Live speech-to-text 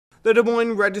The Des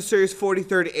Moines Register's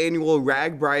 43rd annual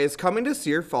RAGBRAI is coming to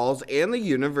Cedar Falls and the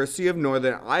University of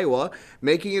Northern Iowa,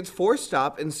 making its fourth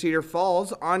stop in Cedar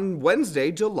Falls on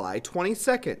Wednesday, July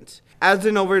 22nd. As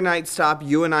an overnight stop,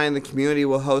 UNI and the community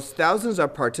will host thousands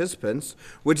of participants,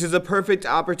 which is a perfect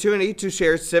opportunity to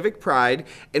share civic pride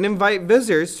and invite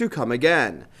visitors to come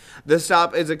again. The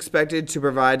stop is expected to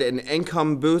provide an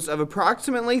income boost of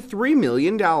approximately $3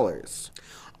 million.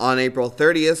 On April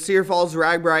 30th, Cedar Falls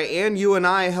RAGBRAI and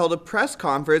UNI held a press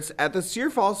conference at the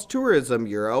Cedar Falls Tourism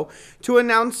Bureau to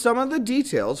announce some of the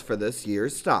details for this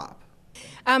year's stop.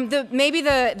 Maybe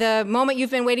the moment you've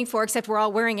been waiting for, except we're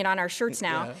all wearing it on our shirts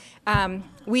now.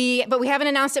 Yeah. But we haven't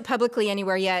announced it publicly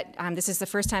anywhere yet. This is the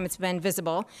first time it's been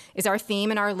visible, is our theme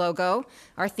and our logo.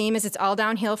 Our theme is It's All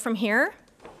Downhill From Here,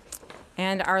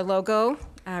 and our logo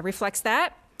reflects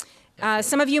that.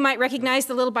 Some of you might recognize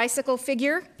the little bicycle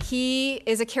figure. He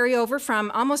is a carryover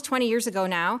from almost 20 years ago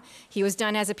now. He was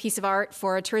done as a piece of art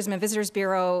for a Tourism and Visitors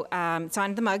Bureau. It's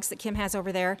on the mugs that Kim has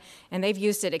over there, and they've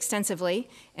used it extensively.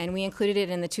 And we included it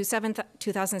in the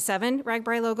 2007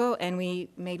 RAGBRAI logo, and we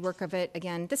made work of it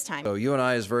again this time. So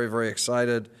UNI is very, very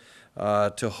excited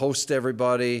to host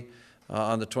everybody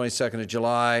on the 22nd of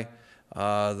July.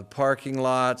 The parking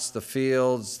lots, the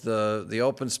fields, the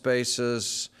open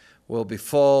spaces will be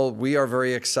full. We are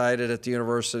very excited at the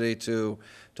university to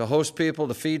host people,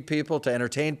 to feed people, to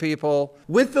entertain people.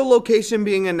 With the location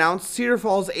being announced, Cedar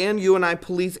Falls and UNI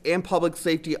police and public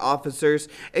safety officers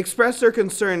expressed their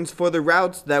concerns for the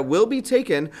routes that will be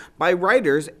taken by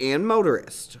riders and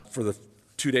motorists. For the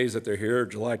 2 days that they're here,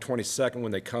 July 22nd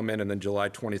when they come in, and then July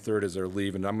 23rd as they're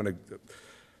leaving. I'm going to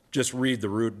just read the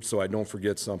route so I don't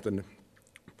forget something.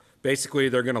 Basically,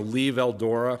 they're going to leave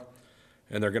Eldora,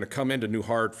 and they're going to come into New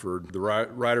Hartford. The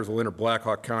riders will enter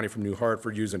Blackhawk County from New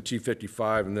Hartford using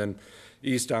T55 and then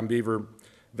east on Beaver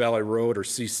Valley Road or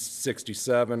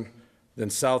C67, then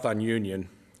south on Union,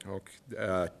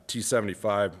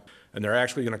 T75. And they're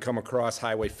actually going to come across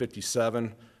Highway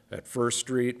 57 at First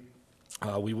Street.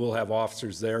 We will have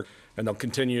officers there, and they'll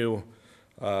continue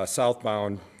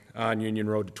southbound on Union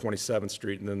Road to 27th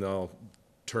Street, and then they'll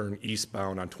turn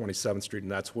eastbound on 27th Street,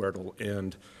 and that's where it'll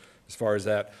end as far as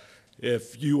that.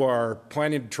 If you are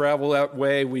planning to travel that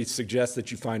way, we suggest that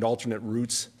you find alternate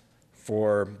routes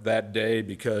for that day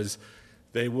because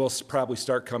they will probably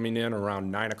start coming in around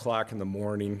 9 o'clock in the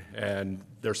morning, and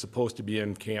they're supposed to be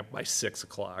in camp by 6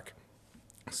 o'clock.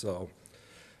 So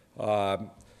the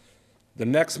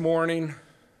next morning,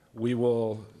 they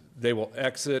will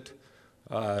exit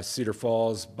Cedar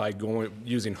Falls by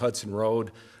using Hudson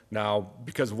Road. Now,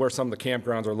 because of where some of the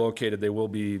campgrounds are located, they will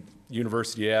be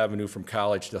University Avenue from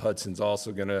College to Hudson's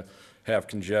also going to have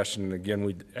congestion. And again,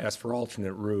 we ask for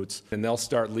alternate routes. And they'll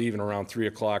start leaving around 3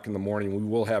 o'clock in the morning. We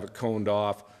will have it coned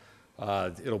off.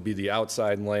 It'll be the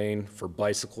outside lane for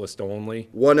bicyclists only.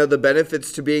 One of the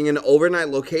benefits to being an overnight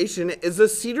location is the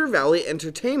Cedar Valley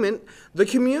entertainment the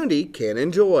community can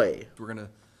enjoy. We're going to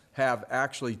have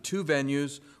actually two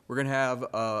venues. We're going to have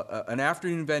an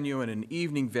afternoon venue and an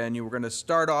evening venue. We're going to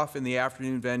start off in the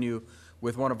afternoon venue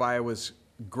with one of Iowa's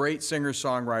great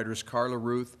singer-songwriters, Carla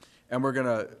Ruth, and we're going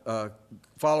to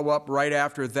follow up right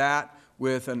after that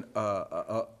with an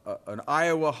Iowa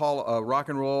Rock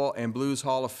and Roll and Blues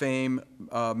Hall of Fame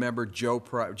member, Joe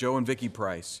and Vicki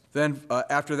Price. Then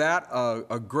after that,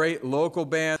 a great local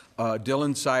band,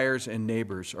 Dylan Sires and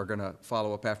Neighbors are going to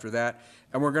follow up after that.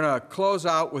 And we're going to close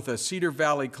out with a Cedar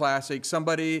Valley classic,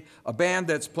 a band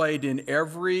that's played in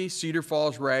every Cedar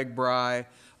Falls RAGBRAI,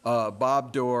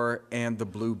 Bob Dorr and the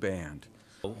Blue Band.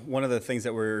 One of the things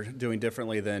that we're doing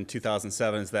differently than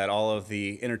 2007 is that all of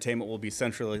the entertainment will be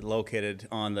centrally located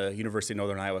on the University of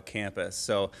Northern Iowa campus.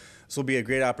 So this will be a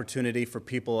great opportunity for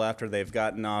people after they've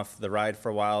gotten off the ride for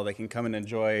a while. They can come and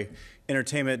enjoy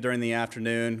entertainment during the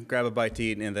afternoon, grab a bite to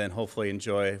eat, and then hopefully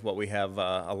enjoy what we have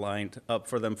lined up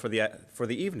for them for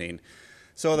the evening.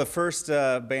 So the first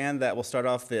band that will start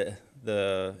off the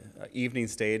evening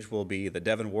stage will be the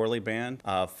Devin Worley Band.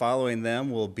 Following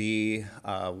them will be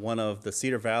one of the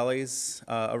Cedar Valley's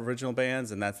original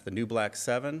bands, and that's the New Black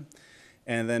Seven.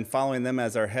 And then following them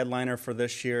as our headliner for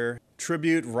this year,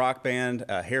 tribute rock band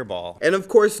Hairball. And of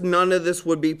course, none of this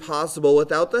would be possible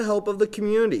without the help of the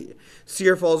community.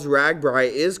 Cedar Falls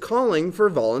RAGBRAI is calling for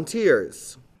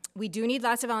volunteers. We do need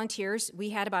lots of volunteers. We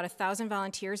had about 1,000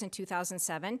 volunteers in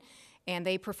 2007. And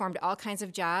they performed all kinds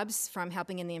of jobs, from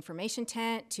helping in the information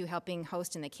tent to helping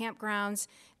host in the campgrounds.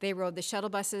 They rode the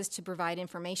shuttle buses to provide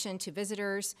information to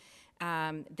visitors.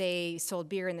 They sold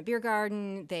beer in the beer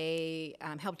garden. They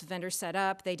helped vendors set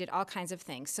up. They did all kinds of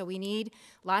things. So we need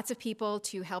lots of people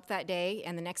to help that day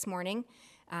and the next morning.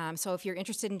 So if you're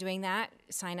interested in doing that,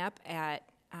 sign up at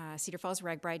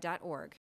cedarfallsragbrai.org.